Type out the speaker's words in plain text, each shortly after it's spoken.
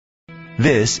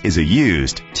This is a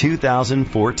used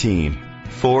 2014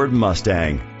 Ford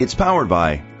Mustang. It's powered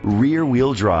by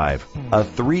rear-wheel drive, a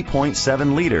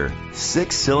 3.7-liter,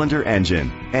 6-cylinder engine,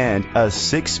 and a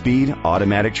 6-speed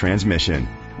automatic transmission.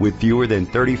 With fewer than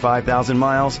 35,000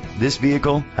 miles, this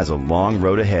vehicle has a long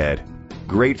road ahead.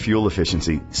 Great fuel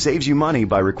efficiency saves you money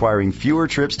by requiring fewer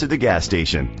trips to the gas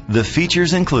station. The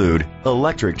features include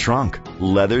electric trunk,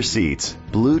 leather seats,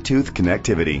 Bluetooth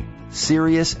connectivity,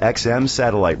 Sirius XM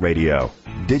satellite radio,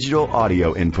 digital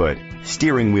audio input,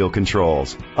 steering wheel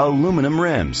controls, aluminum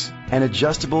rims, an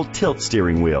adjustable tilt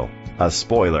steering wheel, a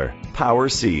spoiler, power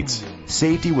seats.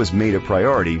 Safety was made a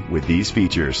priority with these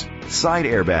features: side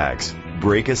airbags,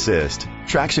 brake assist,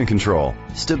 traction control,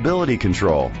 stability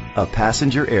control, a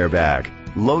passenger airbag,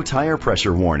 low tire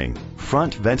pressure warning,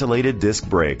 front ventilated disc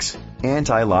brakes,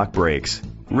 anti-lock brakes.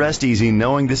 Rest easy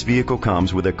knowing this vehicle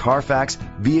comes with a Carfax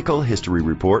Vehicle History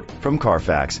Report from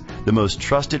Carfax, the most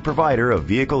trusted provider of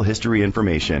vehicle history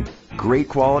information. Great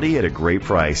quality at a great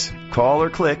price. Call or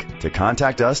click to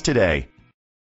contact us today.